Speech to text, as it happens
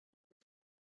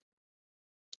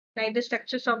Write the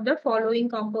structures of the following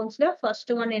compounds. The first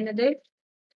one என்னது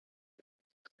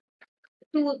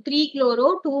 3-chloro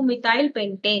 2-methyl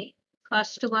pentane.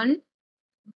 First one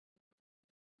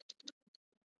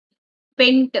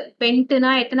pentனா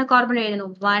எத்தனை carbon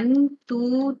எழுதணும் 1 2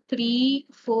 3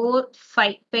 4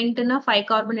 5 pentனா 5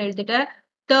 carbon எழுதிட்ட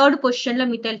third பொசிஷன்ல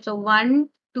methyl so 1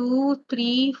 2 3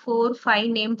 4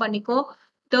 5 name பண்ணிக்கோ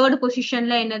third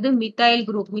பொசிஷன்ல என்னது methyl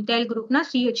குரூப்னா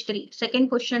CH3 second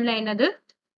பொசிஷன்ல என்னது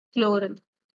குளோரின்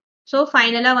ஸோ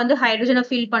ஃபைனலா வந்து ஹைட்ரஜனை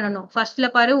ஃபில் பண்ணணும் ஃபர்ஸ்ட்ல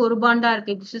பாரு ஒரு பாண்டா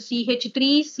இருக்கு இது CH3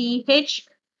 CH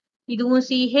இதுவும்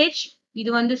CH இது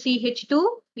வந்து CH2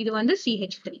 இது வந்து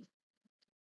CH3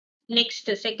 next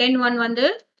second one வந்து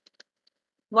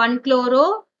 1-chloro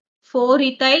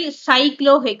 4-ethyl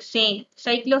cyclohexane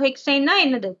cyclohexane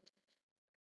என்னது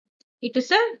it is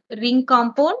a ring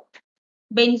compound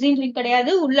benzene ring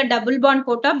கிடையாது உள்ள double bond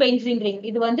போட்டா benzene ring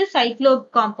இது வந்து cyclo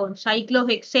compound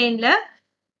cyclohexaneல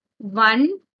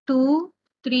 1 2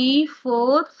 3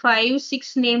 4 5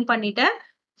 6 நேம் பண்ணிட்ட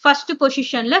ஃபர்ஸ்ட்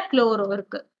பொசிஷன்ல குளோரோ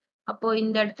இருக்கு அப்போ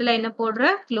இந்த இடத்துல என்ன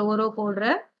போடுற குளோரோ போடுற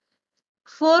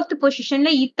ஃபோர்த் பொசிஷன்ல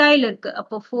ஈத்தைல் இருக்கு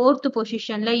அப்போ ஃபோர்த்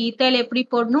பொசிஷன்ல ஈத்தைல் எப்படி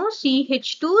போடணும்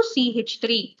CH2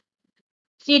 CH3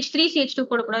 CH3 CH2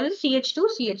 போடக்கூடாது CH2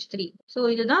 CH3 ஸோ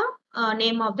இதுதான்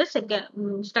name of the second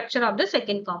structure of the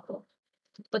second compound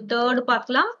இப்போ தேர்ட்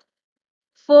பார்க்கலாம்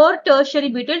 4 tertiary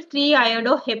butyl 3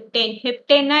 iodoheptane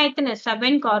ஹெப்டேன்னா எத்தனை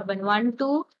 7 கார்பன் 1 2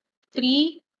 3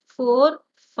 4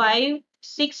 5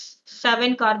 6 7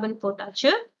 கார்பன்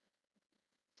போட்டாச்சு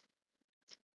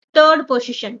தேர்ட்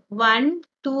பொசிஷன் 1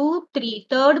 2 3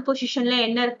 தேர்ட் பொசிஷன்ல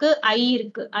என்ன இருக்கு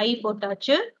ஐ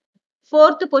போட்டாச்சு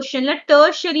ஃபோர்த் பொசிஷன்ல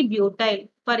டெர்ஷரி பியூட்டைல்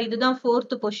பார் இதுதான்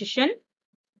ஃபோர்த் பொசிஷன்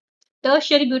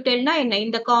டெர்ஷரி பியூட்டைல்னா என்ன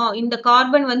இந்த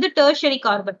கார்பன் வந்து டெர்ஷரி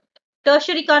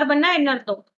கார்பன்னா என்ன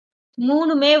அர்த்தம்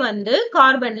மூணுமே வந்து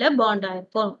கார்பன்ல பாண்ட்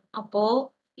ஆயிருக்கும் அப்போ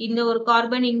இந்த ஒரு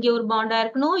கார்பன் இங்க ஒரு பாண்டா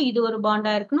இருக்கணும் இது ஒரு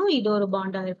பாண்டா இருக்கணும் இது ஒரு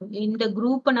பாண்டா இருக்கணும் இந்த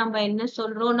குரூப்பை நம்ம என்ன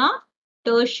சொல்றோம்னா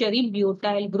டெர்ஷரி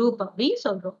பியூட்டைல் குரூப் அப்படின்னு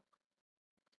சொல்றோம்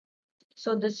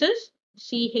so this is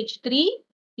CH3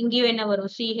 இங்கேயும் என்ன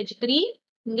வரும் CH3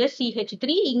 இங்க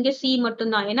CH3 இங்க C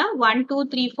மட்டும்தான் ஏன்னா 1 2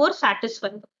 3 4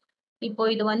 satisfy இப்போ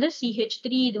இது வந்து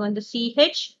CH3 இது வந்து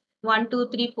CH 1 2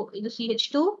 3 4 இது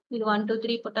CH2 இது 1 2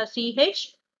 3 போட்டா CH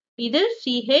இது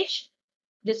CH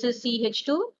this is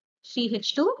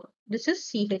CH2 this is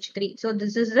CH3 so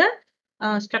this is the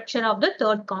structure of the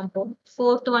third compound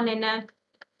fourth one என்ன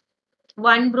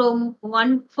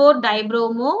 1,4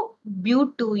 dibromo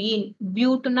butene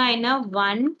butena என்ன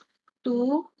 1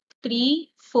 2 3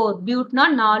 4 butena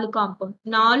 4 காம்பவுண்ட்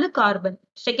 4 கார்பன்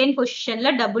செகண்ட்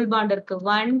பொசிஷன்ல டபுள் பாண்ட் இருக்கு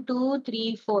 1 2 3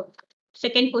 4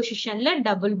 செகண்ட் பொசிஷன்ல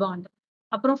double bond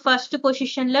அப்புறம் first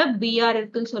பொசிஷன்ல Br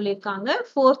இருக்குன்னு சொல்லியிருக்காங்க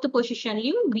fourth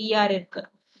பொசிஷன்லயும் Br இருக்கு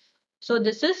ஸோ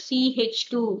திஸ் இஸ்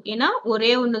CH2 ஏன்னா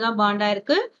ஒரே ஒண்ணுதான் பாண்டா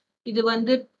இருக்கு இது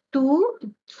வந்து 2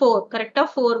 4 கரெக்டா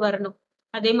 4 வரணும்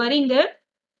அதே மாதிரி இங்க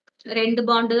ரெண்டு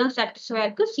பாண்டு தான் சாட்டிஸ்ஃபை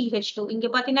இருக்கு CH2 இங்க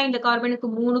பாத்தீங்கன்னா இந்த கார்பனுக்கு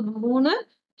மூணு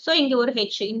சோ இங்க ஒரு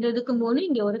H இந்த இதுக்கு 3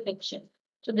 இங்க ஒரு H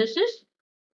so this is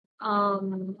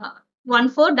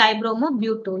 1,4 dibromo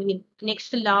butene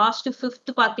next last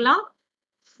fifth பார்க்கலாம்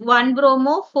 1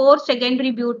 bromo 4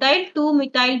 secondary butyl 2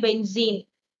 methyl benzene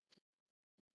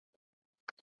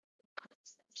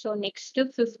so next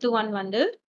fifth one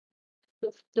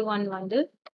வந்து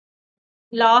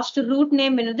லாஸ்ட் ரூட்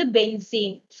நேம் என்னது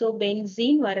பென்சீன் சோ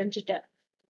பென்சீன் வரைஞ்சிட்டேன்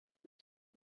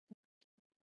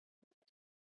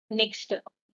நெக்ஸ்ட்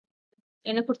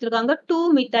என்ன கொடுத்திருக்காங்க 2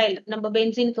 மித்தைல் நம்ம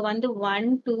பென்சீனுக்கு வந்து 1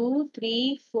 2 3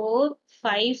 4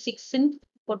 5 6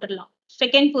 போட்டுடலாம்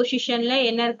செகண்ட் பொசிஷன்ல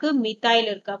என்ன இருக்கு மித்தைல்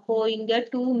இருக்கு அப்போ இங்க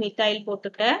 2 மித்தைல்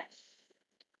போட்டுட்டேன்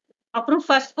அப்புறம்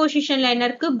ஃபர்ஸ்ட் பொசிஷன்ல என்ன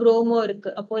இருக்கு புரோமோ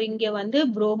இருக்கு அப்போ இங்க வந்து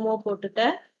புரோமோ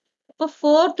போட்டுட்டேன் இப்போ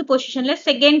ஃபோர்த் பொசிஷன்ல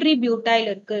செகண்டரி பியூட்டைல்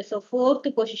இருக்கு ஸோ ஃபோர்த்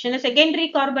பொசிஷன்ல செகண்டரி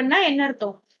கார்பன்னா என்ன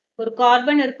அர்த்தம் ஒரு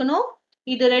கார்பன் இருக்கணும்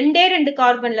இது ரெண்டு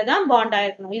கார்பன்ல தான் பாண்ட்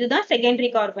ஆயிருக்கணும் இதுதான் செகண்டரி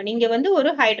கார்பன் இங்க வந்து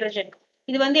ஒரு ஹைட்ரஜன்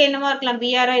இது வந்து என்னவா இருக்கலாம்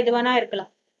பிஆரா இது வேணா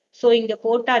இருக்கலாம் ஸோ இங்க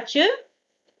போட்டாச்சு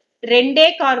ரெண்டே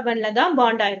கார்பன்ல தான்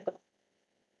பாண்ட் ஆயிருக்கணும்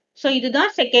ஸோ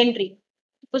இதுதான் செகண்டரி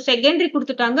இப்போ செகண்டரி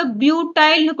கொடுத்துட்டாங்க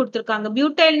பியூட்டைல்னு கொடுத்துருக்காங்க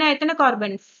பியூட்டைல்னா எத்தனை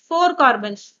கார்பன் 4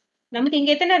 கார்பன்ஸ் நமக்கு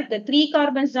இங்க எத்தனை இருக்கு 3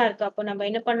 கார்பன்ஸ் தான் இருக்கு அப்போ நம்ம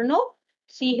என்ன பண்ணணும்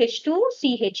CH2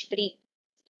 CH3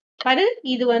 அது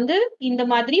இது வந்து இந்த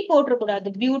மாதிரி போடக்கூடாது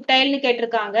பியூட்டைல்னு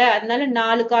கேட்டிருக்காங்க அதனால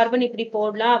 4 கார்பன் இப்படி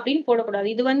போடலாம் அப்படின்னு போடக்கூடாது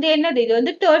இது வந்து என்னது இது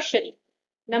வந்து டெர்ஷரி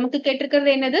நமக்கு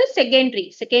கேட்டிருக்கிறது என்னது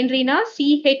செகண்டரினா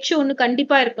CH ஒன்னு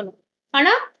கண்டிப்பா இருக்கணும்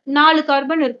ஆனா 4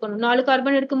 கார்பன் இருக்கணும் 4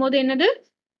 கார்பன் இருக்கும்போது என்னது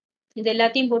இது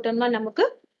எல்லாத்தையும் போட்டோம்னா நமக்கு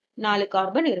 4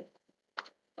 கார்பன் இருக்கும்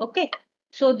okay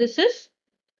so this is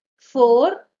 4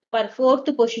 per fourth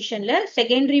பொசிஷன்ல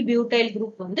செகண்டரி பியூட்டைல்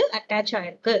குரூப் வந்து அட்டாச்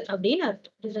ஆயிருக்கு அப்படின்னு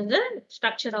அர்த்தம். This is the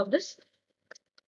structure of this